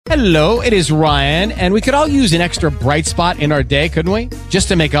Hello, it is Ryan, and we could all use an extra bright spot in our day, couldn't we? Just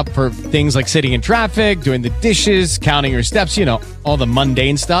to make up for things like sitting in traffic, doing the dishes, counting your steps, all the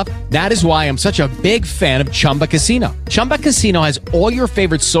mundane stuff. That is why I'm such a big fan of Chumba Casino. Chumba Casino has all your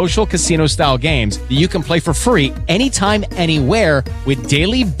favorite social casino-style games that you can play for free anytime, anywhere with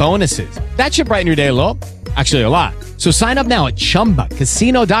daily bonuses. That should brighten your day a little. Actually, a lot. So sign up now at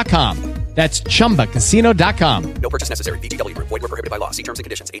ChumbaCasino.com. That's ChumbaCasino.com. No purchase necessary. VGW Group. Void where prohibited by law. See terms and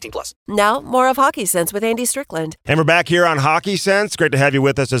conditions. 18+. Now, more of Hockey Sense with Andy Strickland. And we're back here on Hockey Sense. Great to have you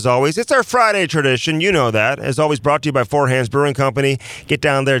with us as always. It's our Friday tradition. You know that. As always, brought to you by Four Hands Brewing Company. Get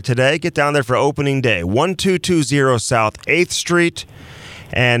down there today. Get down there for opening day. 1220 South 8th Street.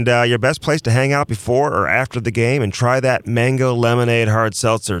 And your best place to hang out before or after the game and try that mango lemonade hard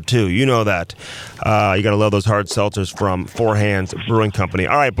seltzer, too. You know that. You got to love those hard seltzers from Four Hands Brewing Company.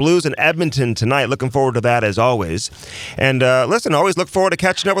 All right, Blues in Edmonton tonight. Looking forward to that, as always. And listen, always look forward to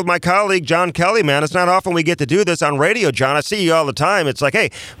catching up with my colleague, John Kelly, man. It's not often we get to do this on radio, John. I see you all the time. It's like, hey,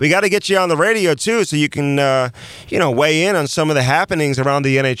 we got to get you on the radio, too, so you can, weigh in on some of the happenings around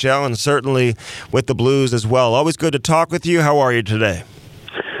the NHL and certainly with the Blues as well. Always good to talk with you. How are you today?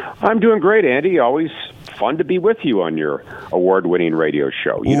 I'm doing great, Andy. Always fun to be with you on your award-winning radio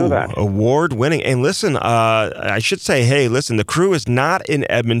show. You know that. Award-winning. And listen, I should say, hey, listen, the crew is not in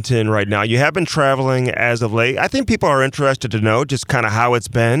Edmonton right now. You have been traveling as of late. I think people are interested to know just kind of how it's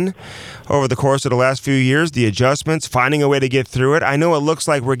been over the course of the last few years, the adjustments, finding a way to get through it. I know it looks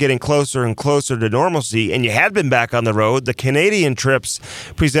like we're getting closer and closer to normalcy, and you had been back on the road. The Canadian trips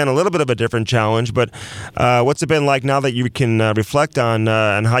present a little bit of a different challenge, but what's it been like now that you can reflect on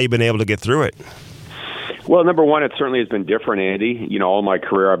how you've been able to get through it? Well, number one, it certainly has been different, Andy. All my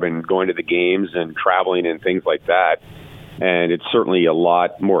career I've been going to the games and traveling and things like that. And it's certainly a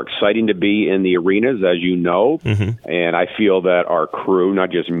lot more exciting to be in the arenas, as you know. Mm-hmm. And I feel that our crew,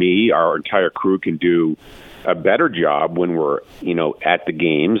 not just me, our entire crew can do a better job when we're, at the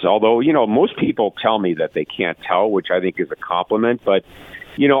games. Although, most people tell me that they can't tell, which I think is a compliment. But,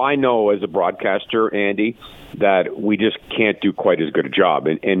 I know as a broadcaster, Andy, that we just can't do quite as good a job.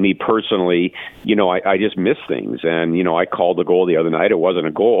 And me personally, I just miss things. And, I called a goal the other night. It wasn't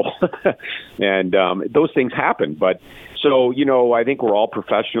a goal. And those things happen. But so, I think we're all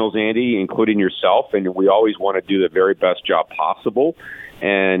professionals, Andy, including yourself. And we always want to do the very best job possible.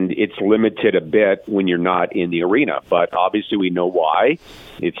 And it's limited a bit when you're not in the arena. But obviously we know why.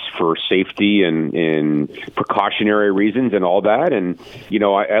 It's for safety and precautionary reasons and all that. And,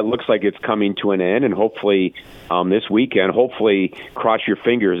 it looks like it's coming to an end. And hopefully this weekend, cross your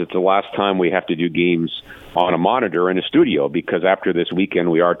fingers, it's the last time we have to do games on a monitor in a studio, because after this weekend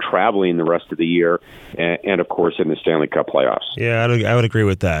we are traveling the rest of the year and of course in the Stanley Cup playoffs. Yeah, I would agree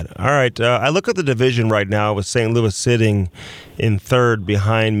with that. All right, I look at the division right now with St. Louis sitting in third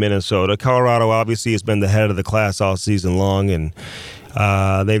behind Minnesota. Colorado obviously has been the head of the class all season long, and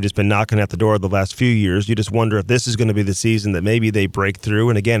they've just been knocking at the door the last few years. You just wonder if this is going to be the season that maybe they break through.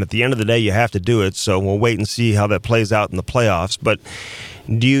 And again, at the end of the day, you have to do it. So we'll wait and see how that plays out in the playoffs. But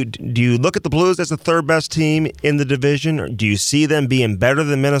do you look at the Blues as the third best team in the division? Or do you see them being better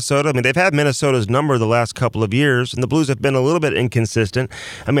than Minnesota? I mean, they've had Minnesota's number the last couple of years, and the Blues have been a little bit inconsistent.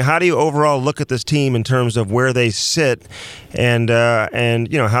 I mean, how do you overall look at this team in terms of where they sit and how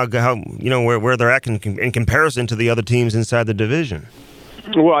where they're at in comparison to the other teams inside the division?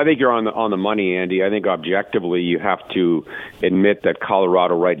 Well, I think you're on the money, Andy. I think objectively you have to admit that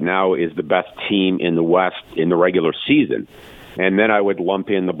Colorado right now is the best team in the West in the regular season. And then I would lump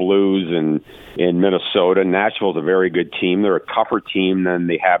in the Blues and in Minnesota. Nashville's a very good team. They're a tougher team than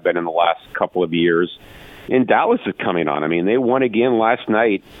they have been in the last couple of years. And Dallas is coming on. I mean, they won again last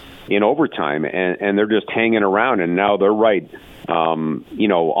night in overtime, and they're just hanging around, and now they're right on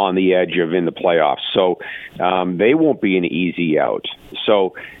the edge of in the playoffs. So they won't be an easy out.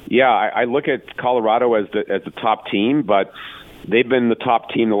 So, yeah, I look at Colorado as the top team, but they've been the top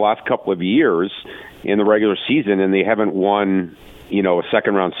team the last couple of years in the regular season, and they haven't won, a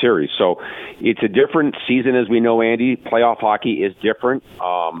second-round series. So it's a different season, as we know, Andy. Playoff hockey is different.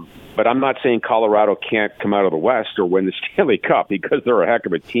 But I'm not saying Colorado can't come out of the West or win the Stanley Cup, because they're a heck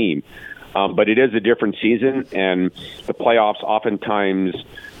of a team. But it is a different season, and the playoffs oftentimes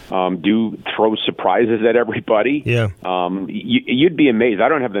do throw surprises at everybody. Yeah. You'd be amazed. I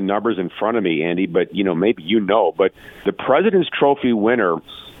don't have the numbers in front of me, Andy, but maybe but the President's Trophy winner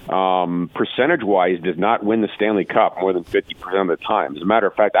percentage-wise, does not win the Stanley Cup more than 50% of the time. As a matter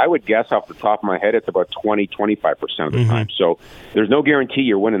of fact, I would guess off the top of my head it's about 20-25% of the time. So there's no guarantee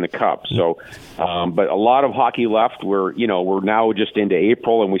you're winning the Cup. So, but a lot of hockey left. We're now just into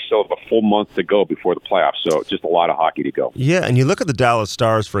April, and we still have a full month to go before the playoffs. So just a lot of hockey to go. Yeah, and you look at the Dallas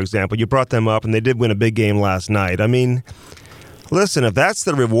Stars, for example. You brought them up, and they did win a big game last night. I mean, listen, if that's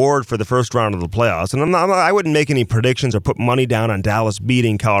the reward for the first round of the playoffs, and I wouldn't make any predictions or put money down on Dallas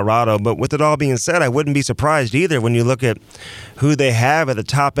beating Colorado, but with it all being said, I wouldn't be surprised either when you look at who they have at the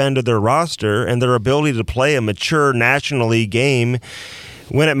top end of their roster and their ability to play a mature National League game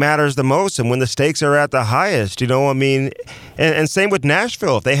when it matters the most and when the stakes are at the highest, and same with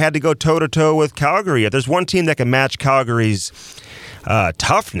Nashville. If they had to go toe-to-toe with Calgary, if there's one team that can match Calgary's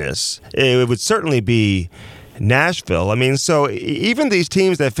toughness, it would certainly be Nashville. So even these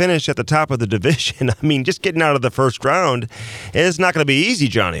teams that finish at the top of the division, just getting out of the first round is not going to be easy,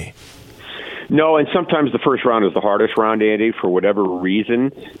 Johnny. No, and sometimes the first round is the hardest round, Andy, for whatever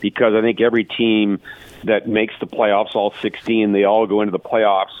reason, because I think every team that makes the playoffs, all 16, they all go into the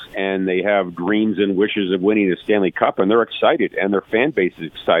playoffs and they have dreams and wishes of winning the Stanley Cup, and they're excited, and their fan base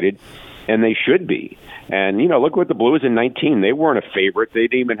is excited, and they should be. And, look what the Blues in 19. They weren't a favorite. They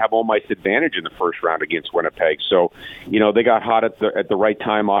didn't even have home ice advantage in the first round against Winnipeg. So, they got hot at the right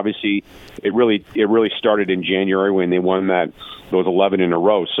time. Obviously, it really started in January when they won those 11 in a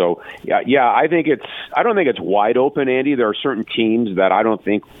row. So, I don't think it's wide open, Andy. There are certain teams that I don't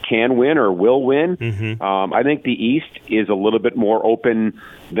think can win or will win. I think the East is a little bit more open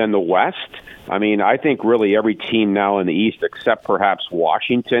than the West. I think really every team now in the East, except perhaps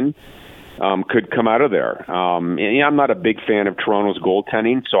Washington, could come out of there. I'm not a big fan of Toronto's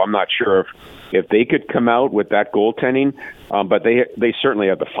goaltending, so I'm not sure if they could come out with that goaltending, but they certainly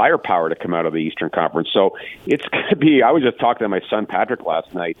have the firepower to come out of the Eastern Conference. So it's going to be – I was just talking to my son Patrick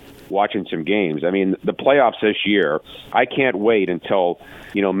last night watching some games. The playoffs this year, I can't wait until,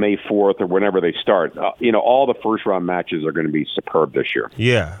 May 4th or whenever they start. All the first-round matches are going to be superb this year.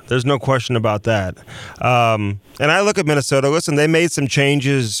 Yeah, there's no question about that. And I look at Minnesota. Listen, they made some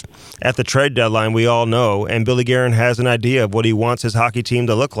changes at the trade deadline, we all know, and Billy Guerin has an idea of what he wants his hockey team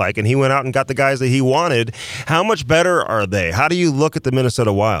to look like, and he went out and got the guys that he wanted. How much better are they? How do you look at the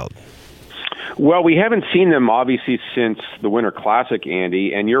Minnesota Wild? Well, we haven't seen them, obviously, since the Winter Classic,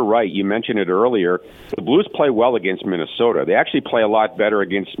 Andy, and you're right. You mentioned it earlier. The Blues play well against Minnesota. They actually play a lot better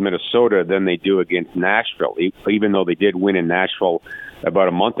against Minnesota than they do against Nashville, even though they did win in Nashville about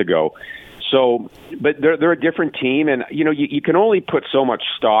a month ago. So, but they're a different team, and, you can only put so much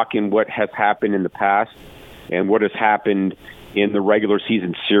stock in what has happened in the past and what has happened in the regular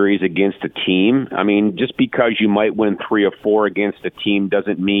season series against a team. Just because you might win 3 or 4 against a team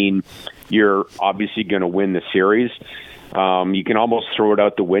doesn't mean you're obviously going to win the series. You can almost throw it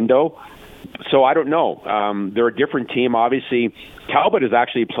out the window. So I don't know. They're a different team. Obviously, Talbot has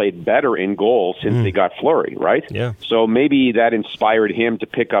actually played better in goal since they got Fleury, right? Yeah. So maybe that inspired him to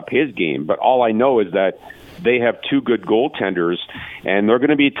pick up his game. But all I know is that they have 2 good goaltenders, and they're going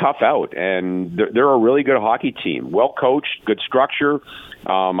to be tough out. And they're a really good hockey team, well coached, good structure.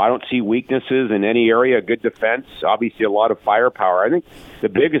 I don't see weaknesses in any area. Good defense, obviously a lot of firepower. I think the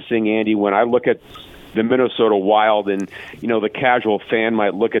biggest thing, Andy, when I look at the Minnesota Wild, and the casual fan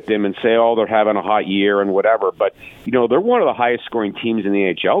might look at them and say, "Oh, they're having a hot year and whatever." But they're one of the highest scoring teams in the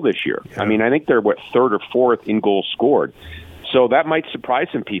NHL this year. Yeah. I think they're 3rd or 4th in goals scored. So that might surprise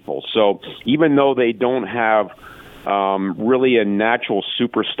some people. So even though they don't have really a natural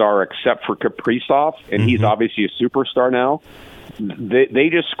superstar except for Kaprizov, and he's obviously a superstar now, they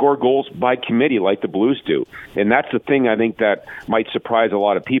just score goals by committee like the Blues do. And that's the thing I think that might surprise a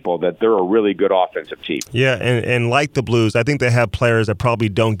lot of people, that they're a really good offensive team. Yeah, and like the Blues, I think they have players that probably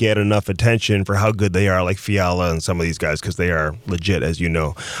don't get enough attention for how good they are, like Fiala and some of these guys, because they are legit, as you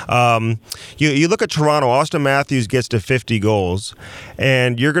know. You look at Toronto, Austin Matthews gets to 50 goals,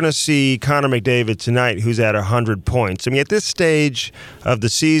 and you're going to see Connor McDavid tonight, who's at 100 points. At this stage of the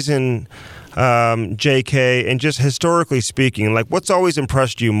season, JK, and just historically speaking, what's always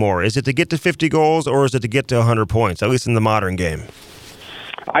impressed you more? Is it to get to 50 goals or is it to get to 100 points, at least in the modern game?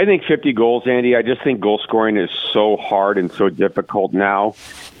 I think 50 goals, Andy. I just think goal scoring is so hard and so difficult now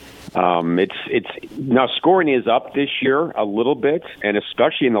It's now scoring is up this year a little bit, and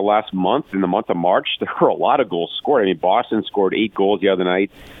especially in the last month, in the month of March, there were a lot of goals scored. I mean, Boston scored 8 goals the other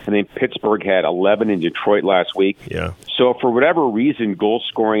night, and then Pittsburgh had 11 in Detroit last week. Yeah. So for whatever reason, goal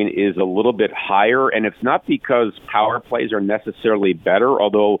scoring is a little bit higher, and it's not because power plays are necessarily better,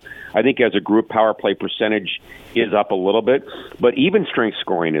 although I think as a group, power play percentage is up a little bit, but even strength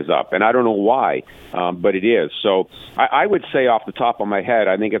scoring is up, and I don't know why, but it is. So I would say off the top of my head,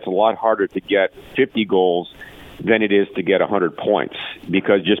 I think it's a lot harder to get 50 goals than it is to get 100 points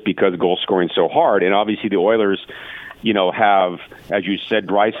because goal scoring is so hard. And obviously the Oilers, have, as you said,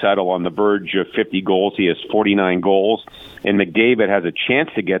 Draisaitl on the verge of 50 goals. He has 49 goals, and McDavid has a chance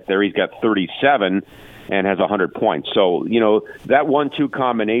to get there. He's got 37 and has 100 points. So, that 1-2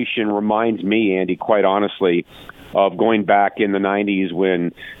 combination reminds me, Andy, quite honestly, of going back in the 90s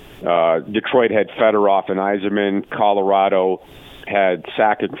when Detroit had Fedorov and Yzerman, Colorado had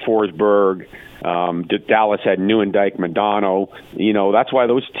Sakic and Forsberg, Dallas had Nieuwendyk, Modano. That's why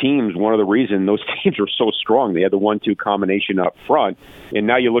those teams, one of the reasons those teams are so strong, they had the 1-2 combination up front. And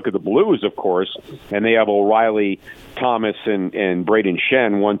now you look at the Blues, of course, and they have O'Reilly, Thomas, and Braden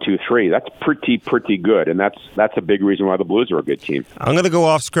Shen, 1, 2, 3. That's pretty good, and that's a big reason why the Blues are a good team. I'm going to go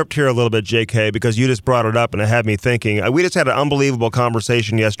off script here a little bit, JK, because you just brought it up, and it had me thinking. We just had an unbelievable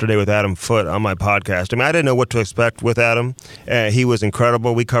conversation yesterday with Adam Foote on my podcast. I mean, I didn't know what to expect with Adam. He was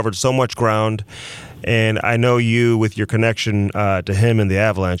incredible. We covered so much ground. And I know you, with your connection to him and the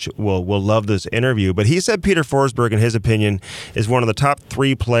Avalanche, will love this interview. But he said Peter Forsberg, in his opinion, is one of the top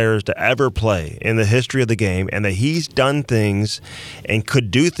 3 players to ever play in the history of the game, and that he's done things and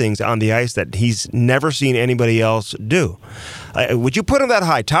could do things on the ice that he's never seen anybody else do. Would you put him that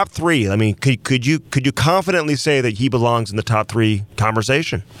high, top 3? I mean, could you confidently say that he belongs in the top 3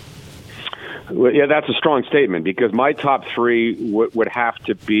 conversation? Well, yeah, that's a strong statement because my top 3 would have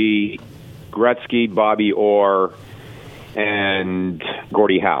to be Gretzky, Bobby Orr, and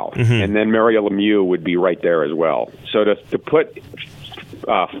Gordie Howe. Mm-hmm. And then Mario Lemieux would be right there as well. So to put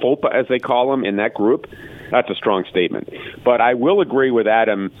FOPA, as they call him, in that group, that's a strong statement. But I will agree with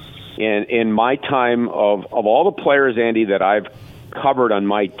Adam. In my time of all the players, Andy, that I've covered on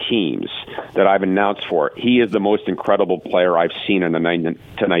my teams that I've announced for, he is the most incredible player I've seen on a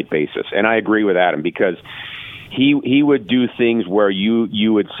night-to-night basis. And I agree with Adam because he would do things where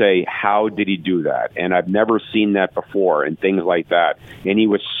you would say, how did he do that? And I've never seen that before, and things like that. And he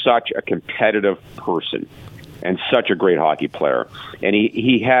was such a competitive person and such a great hockey player. And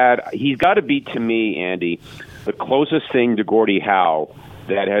he's got to be, to me, Andy, the closest thing to Gordie Howe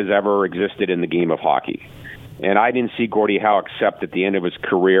that has ever existed in the game of hockey. And I didn't see Gordie Howe except at the end of his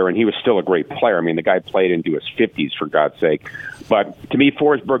career, and he was still a great player. I mean, the guy played into his 50s, for God's sake. But to me,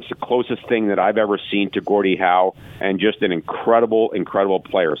 Forsberg's the closest thing that I've ever seen to Gordie Howe, and just an incredible, incredible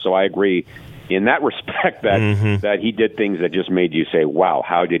player. So I agree in that respect that that he did things that just made you say, wow,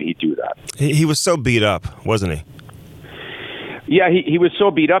 how did he do that? He was so beat up, wasn't he? Yeah, he was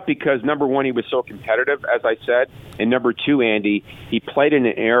so beat up because, number one, he was so competitive, as I said. And number two, Andy, he played in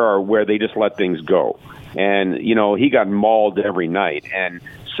an era where they just let things go. And, he got mauled every night. And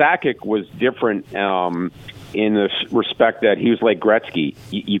Sakic was different in the respect that he was like Gretzky.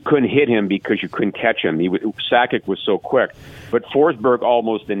 You couldn't hit him because you couldn't catch him. Sakic was so quick. But Forsberg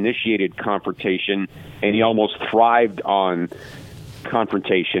almost initiated confrontation, and he almost thrived on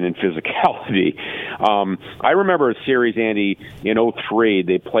confrontation and physicality. I remember a series, Andy, in 2003.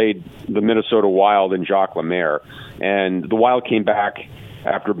 They played the Minnesota Wild and Jacques Lemaire. And the Wild came back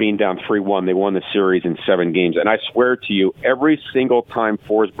after being down 3-1. They won the series in 7 games. And I swear to you, every single time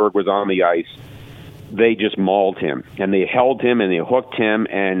Forsberg was on the ice, they just mauled him. And they held him and they hooked him.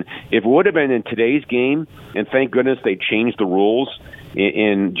 And if it would have been in today's game, and thank goodness they changed the rules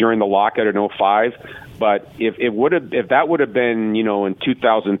during the lockout in 2005, but if that would have been, in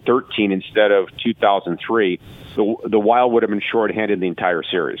 2013 instead of 2003, the Wild would have been shorthanded the entire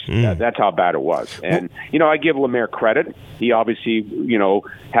series. That's how bad it was. And, I give Lemaire credit. He obviously,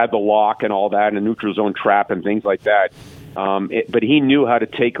 had the lock and all that and the neutral zone trap and things like that. But he knew how to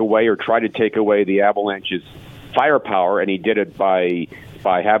take away or try to take away the Avalanche's firepower, and he did it by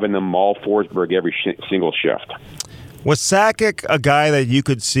having them maul Forsberg every single shift. Was Sakic a guy that you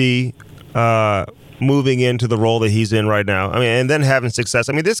could see moving into the role that he's in right now. I mean, and then having success.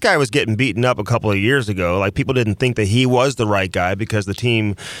 I mean, this guy was getting beaten up a couple of years ago. Like, people didn't think that he was the right guy because the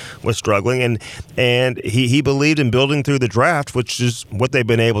team was struggling, and he believed in building through the draft, which is what they've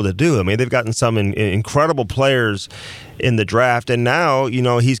been able to do. I mean, they've gotten some incredible players in the draft, and now,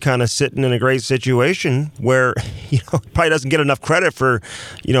 he's kind of sitting in a great situation where, probably doesn't get enough credit for,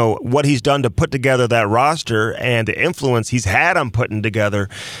 what he's done to put together that roster and the influence he's had on putting together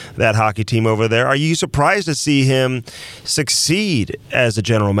that hockey team over there. Are you surprised to see him succeed as a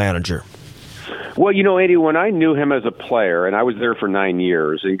general manager? Well, Eddie, when I knew him as a player, and I was there for 9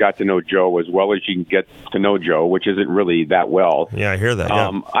 years and got to know Joe as well as you can get to know Joe, which isn't really that well. Yeah, I hear that.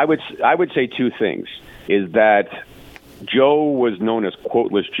 Yeah. I would say two things. Is that Joe was known as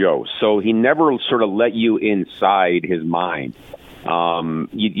Quoteless Joe, so he never sort of let you inside his mind.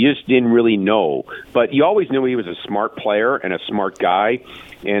 You just didn't really know, but you always knew he was a smart player and a smart guy,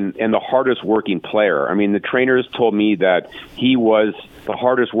 and the hardest working player. I mean, the trainers told me that he was the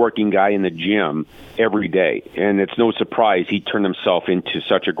hardest working guy in the gym every day, and it's no surprise he turned himself into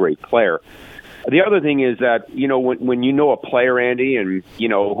such a great player. The other thing is that, when you know a player, Andy, and,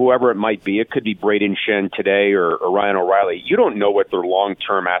 whoever it might be, it could be Braden Shen today or Ryan O'Reilly, you don't know what their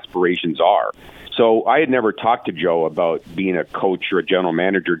long-term aspirations are. So I had never talked to Joe about being a coach or a general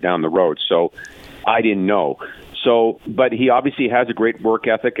manager down the road, so I didn't know. But he obviously has a great work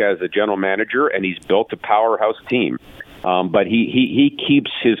ethic as a general manager, and he's built a powerhouse team. But he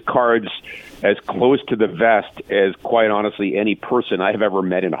keeps his cards as close to the vest as, quite honestly, any person I've ever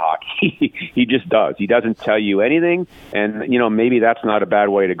met in hockey. He just does. He doesn't tell you anything, and, maybe that's not a bad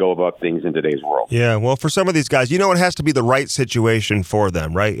way to go about things in today's world. Yeah, well, for some of these guys, it has to be the right situation for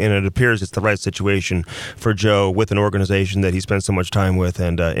them, right? And it appears it's the right situation for Joe with an organization that he spends so much time with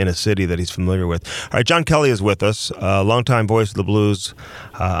and in a city that he's familiar with. All right, John Kelly is with us, longtime voice of the Blues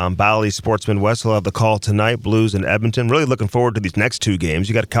on Bally Sports Midwest. He'll have the call tonight, Blues in Edmonton. Really looking forward to these next two games.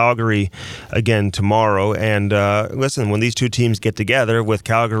 You got Calgary again tomorrow, and listen, when these two teams get together with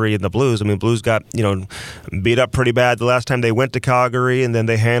Calgary and the Blues, I mean, Blues got beat up pretty bad the last time they went to Calgary, and then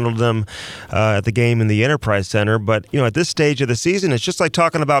they handled them at the game in the Enterprise Center. But at this stage of the season, it's just like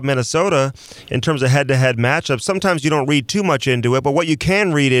talking about Minnesota in terms of head-to-head matchups. Sometimes you don't read too much into it, but what you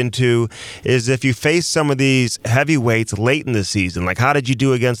can read into is if you face some of these heavyweights late in the season, like how did you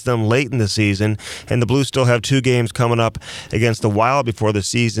do against them late in the season? And the Blues still have two games coming up against the Wild before the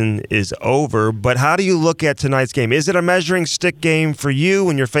season is over. But how do you look at tonight's game? Is it a measuring stick game for you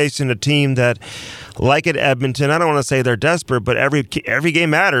when you're facing a team that, like at Edmonton, I don't want to say they're desperate, but every game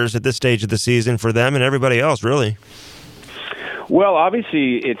matters at this stage of the season for them and everybody else, really? Well,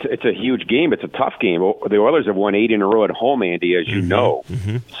 obviously, it's a huge game. It's a tough game. The Oilers have won 8 in a row at home, Andy, as you know.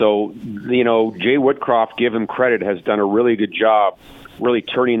 Mm-hmm. So, Jay Woodcroft, give him credit, has done a really good job really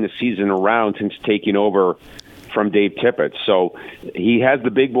turning the season around since taking over from Dave Tippett. So he has the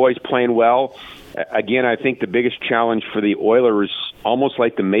big boys playing well. Again, I think the biggest challenge for the Oilers, almost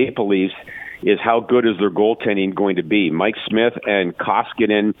like the Maple Leafs, is how good is their goaltending going to be. Mike Smith and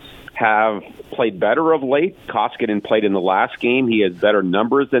Koskinen have played better of late. Koskinen played in the last game. He has better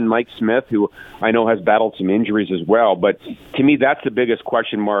numbers than Mike Smith, who I know has battled some injuries as well. But to me, that's the biggest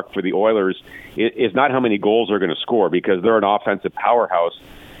question mark for the Oilers, is not how many goals they're going to score, because they're an offensive powerhouse,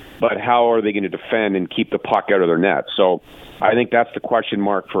 but how are they going to defend and keep the puck out of their net? So I think that's the question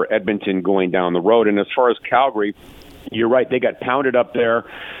mark for Edmonton going down the road. And as far as Calgary, you're right, they got pounded up there.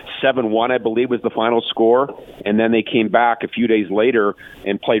 7-1, I believe, was the final score. And then they came back a few days later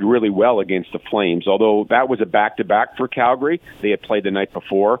and played really well against the Flames. Although that was a back-to-back for Calgary. They had played the night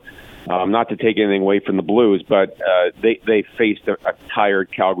before. Not to take anything away from the Blues, but they faced a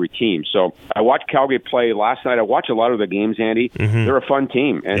tired Calgary team. So I watched Calgary play last night. I watched a lot of the games, Andy. Mm-hmm. They're a fun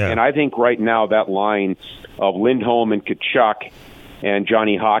team. And I think right now that line of Lindholm and Tkachuk and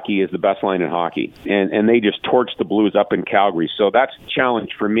Johnny Hockey is the best line in hockey. And they just torched the Blues up in Calgary. So that's the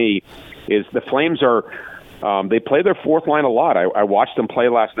challenge for me, is the Flames are they play their fourth line a lot. I watched them play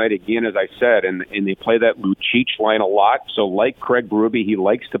last night again, as I said, and they play that Lucic line a lot. So like Craig Berube, he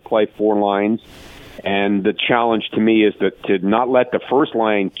likes to play four lines. And the challenge to me is to not let the first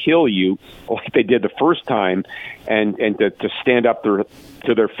line kill you like they did the first time, and to stand up to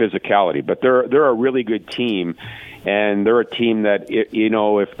their physicality. But they're a really good team, and they're a team that,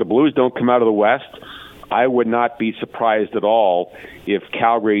 if the Blues don't come out of the West, I would not be surprised at all if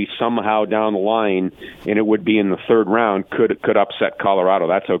Calgary somehow down the line, and it would be in the third round, could upset Colorado.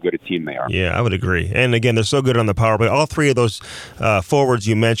 That's how good a team they are. Yeah, I would agree. And again, they're so good on the power play. All three of those forwards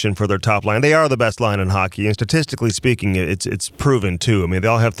you mentioned for their top line, they are the best line in hockey. And statistically speaking, it's proven too. I mean, they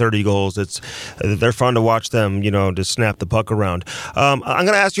all have 30 goals. They're fun to watch them, just snap the puck around. I'm going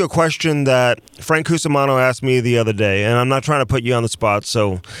to ask you a question that Frank Cusimano asked me the other day, and I'm not trying to put you on the spot,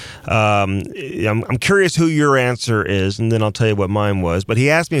 so I'm curious who your answer is, and then I'll tell you what mine was. But he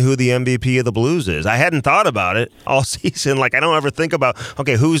asked me who the MVP of the Blues is. I hadn't thought about it all season. Like, I don't ever think about,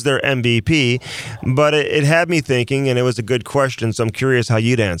 okay, who's their MVP? But it had me thinking, and it was a good question, so I'm curious how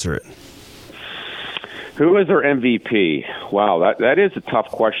you'd answer it. Who is their MVP? Wow, that is a tough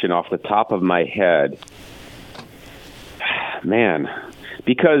question off the top of my head. Man,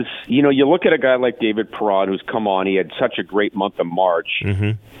 because, you look at a guy like David Perron, who's come on. He had such a great month of March.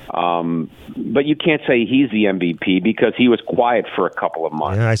 But you can't say he's the MVP because he was quiet for a couple of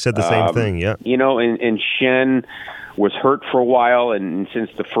months. Yeah, I said the same thing, yeah. And Schenn was hurt for a while, and since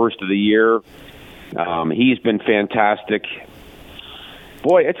the first of the year, he's been fantastic.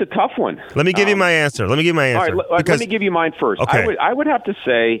 Boy, it's a tough one. Let me give you my answer. All right, let me give you mine first. Okay. I would have to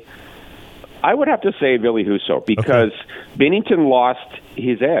say Ville Husso because Binnington lost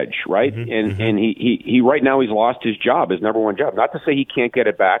his edge, right? And he right now he's lost his job, his number one job. Not to say he can't get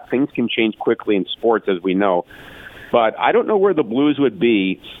it back. Things can change quickly in sports, as we know. But I don't know where the Blues would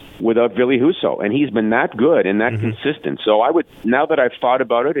be without Ville Husso, and he's been that good and that consistent. So I would, now that I've thought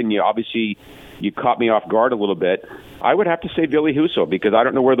about it, and you caught me off guard a little bit, I would have to say Ville Husso because I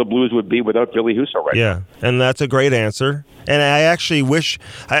don't know where the Blues would be without Ville Husso right now. Yeah, and that's a great answer. And I actually when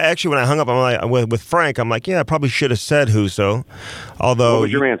I hung up with Frank, I'm like, I probably should have said Husso. Although, what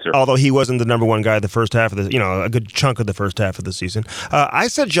was your answer? Although he wasn't the number one guy the first half of a good chunk of the first half of the season. I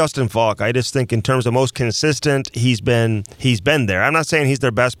said Justin Falk. I just think in terms of most consistent, he's been there. I'm not saying he's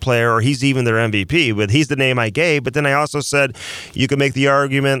their best player or he's even their MVP, but he's the name I gave. But then I also said you could make the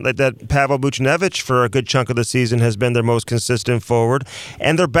argument that Pavel Buchnevich for a good chunk of the season has been their most consistent forward.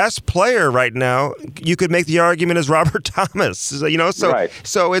 And their best player right now, you could make the argument is Robert Thomas. Right.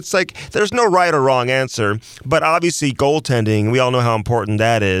 So it's like there's no right or wrong answer. But obviously goaltending, we all know how important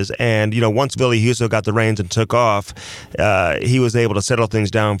that is. And, once Ville Husso got the reins and took off, he was able to settle things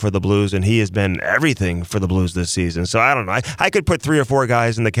down for the Blues, and he has been everything for the Blues this season. So I don't know. I could put 3 or 4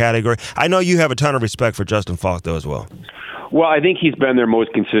 guys in the category. I know you have a ton of respect for Justin Falk, though, as well. Well, I think he's been their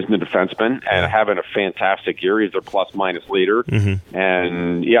most consistent defenseman and having a fantastic year. He's their plus-minus leader.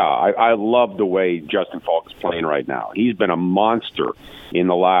 And, I love the way Justin Falk is playing right now. He's been a monster in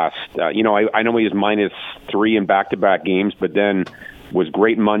the last I know he was -3 in back-to-back games, but then was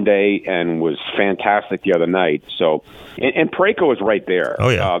great Monday and was fantastic the other night. So, and Parayko is right there. Oh,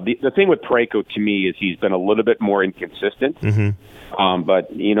 yeah. The thing with Parayko to me is he's been a little bit more inconsistent.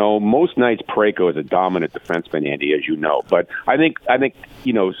 But most nights Parayko is a dominant defenseman, Andy, as you know. But I think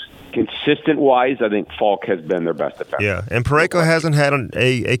consistent-wise, I think Falk has been their best defenseman. Yeah, and Parayko hasn't had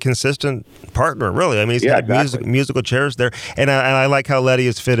a consistent partner, really. I mean, he's had musical chairs there. And I like how Leddy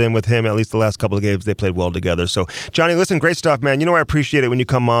has fit in with him, at least the last couple of games. They played well together. So, Johnny, listen, great stuff, man. I appreciate it when you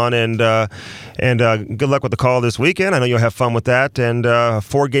come on, and good luck with the call this weekend. I know you'll have fun with that. And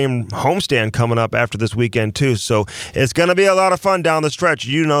 4-game homestand coming up after this weekend, too. So it's going to be a lot of fun down the stretch.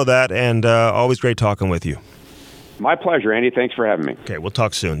 You know that, and always great talking with you. My pleasure, Andy. Thanks for having me. Okay, we'll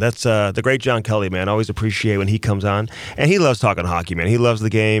talk soon. That's the great John Kelly, man. Always appreciate when he comes on. And he loves talking hockey, man. He loves the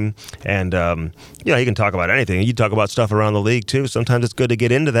game. And, he can talk about anything. You talk about stuff around the league, too. Sometimes it's good to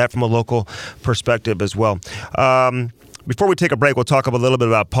get into that from a local perspective as well. Before we take a break, we'll talk a little bit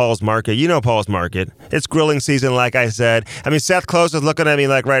about Paul's Market. You know Paul's Market. It's grilling season, like I said. I mean, Seth Close is looking at me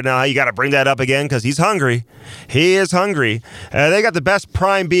like right now, you got to bring that up again because he's hungry. He is hungry. They got the best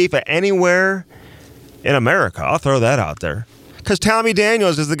prime beef anywhere in America. I'll throw that out there. Because Tommy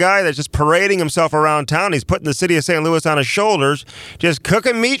Daniels is the guy that's just parading himself around town. He's putting the city of St. Louis on his shoulders, just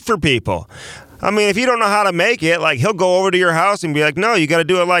cooking meat for people. I mean, if you don't know how to make it, like he'll go over to your house and be like, no, you got to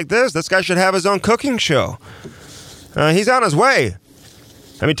do it like this. This guy should have his own cooking show. He's on his way.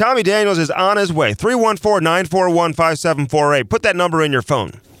 I mean, Tommy Daniels is on his way. 314-941-5748. Put that number in your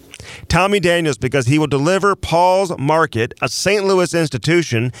phone. Tommy Daniels, because he will deliver Paul's Market, a St. Louis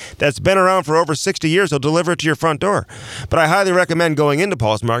institution that's been around for over 60 years. He'll deliver it to your front door. But I highly recommend going into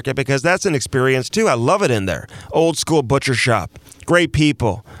Paul's Market because that's an experience, too. I love it in there. Old school butcher shop. Great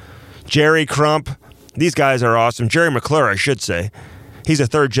people. Jerry Crump. These guys are awesome. Jerry McClure, I should say. He's a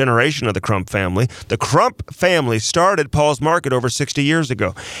third generation of the Crump family. The Crump family started Paul's Market over 60 years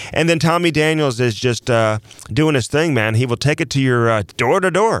ago. And then Tommy Daniels is just doing his thing, man. He will take it to your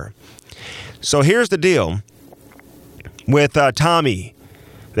door-to-door. So here's the deal with Tommy.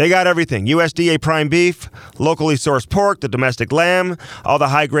 They got everything. USDA prime beef, locally sourced pork, the domestic lamb, all the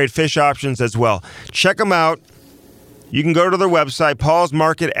high-grade fish options as well. Check them out. You can go to their website,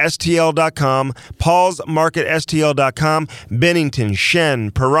 paulsmarketstl.com, paulsmarketstl.com, Bennington,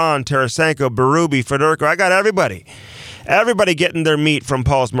 Shen, Perron, Tarasenko, Berube, Federico. I got everybody. Everybody getting their meat from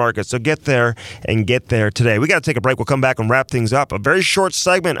Paul's Market. So get there and get there today. We got to take a break. We'll come back and wrap things up. A very short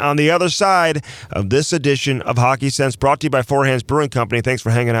segment on the other side of this edition of Hockey Sense, brought to you by Four Hands Brewing Company. Thanks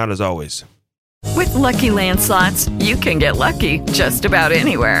for hanging out as always. With Lucky Land Slots, you can get lucky just about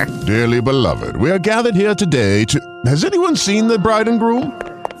anywhere. Dearly beloved, we are gathered here today to... Has anyone seen the bride and groom?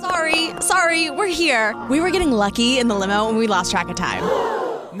 Sorry, we're here. We were getting lucky in the limo and we lost track of time.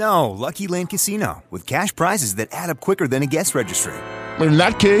 No, Lucky Land Casino, with cash prizes that add up quicker than a guest registry. In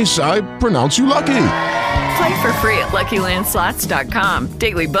that case, I pronounce you lucky. Play for free at LuckyLandSlots.com.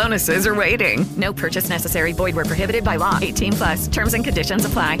 Daily bonuses are waiting. No purchase necessary. Void where prohibited by law. 18+. Terms and conditions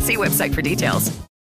apply. See website for details.